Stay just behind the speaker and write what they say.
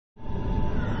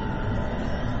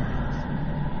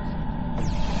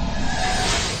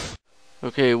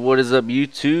Okay, what is up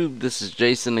YouTube? This is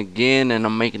Jason again, and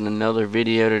I'm making another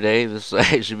video today. This will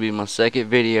actually be my second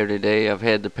video today. I've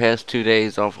had the past 2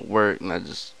 days off of work, and I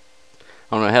don't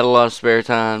know, I had a lot of spare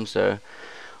time, so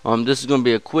this is gonna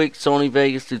be a quick Sony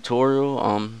Vegas tutorial.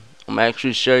 I'm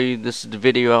actually show you, this is the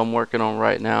video I'm working on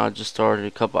right now. I just started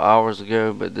a couple hours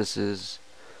ago, but this is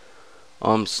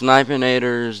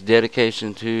Snipinator's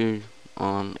dedication to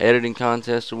editing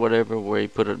contest or whatever, where he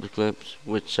put up the clips,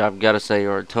 which I've got to say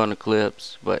are a ton of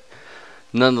clips. But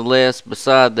nonetheless,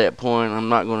 beside that point, I'm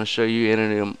not going to show you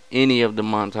any of the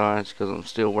montage because I'm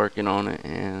still working on it,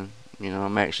 and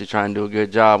I'm actually trying to do a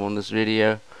good job on this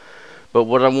video. But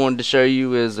what I wanted to show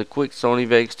you is a quick Sony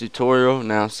Vegas tutorial.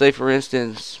 Now, say for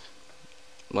instance,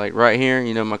 like right here,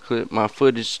 my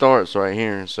footage starts right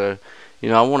here, so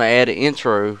I want to add an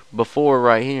intro before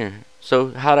right here.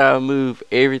 So how do I move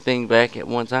everything back at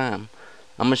one time?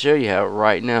 I'm gonna show you how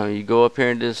right now. You go up here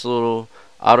in this little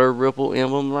auto ripple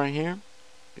emblem right here,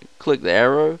 click the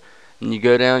arrow, and you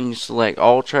go down and you select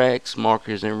all tracks,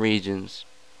 markers, and regions.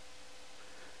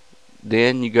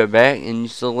 Then you go back and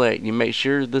you make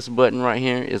sure this button right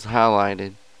here is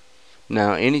highlighted.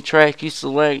 Now any track you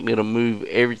select, it'll move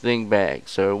everything back.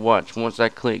 So watch, once I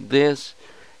click this,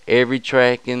 every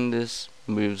track in this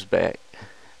moves back.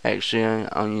 Actually,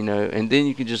 and then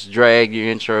you can just drag your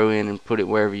intro in and put it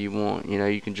wherever you want.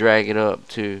 You can drag it up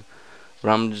too.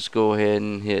 But I'm just go ahead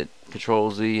and hit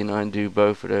Control Z and undo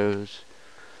both of those.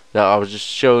 Now, I was just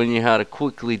showing you how to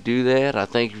quickly do that. I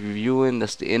thank you for viewing.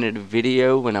 That's the end of the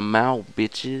video, and I'm out,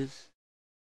 bitches.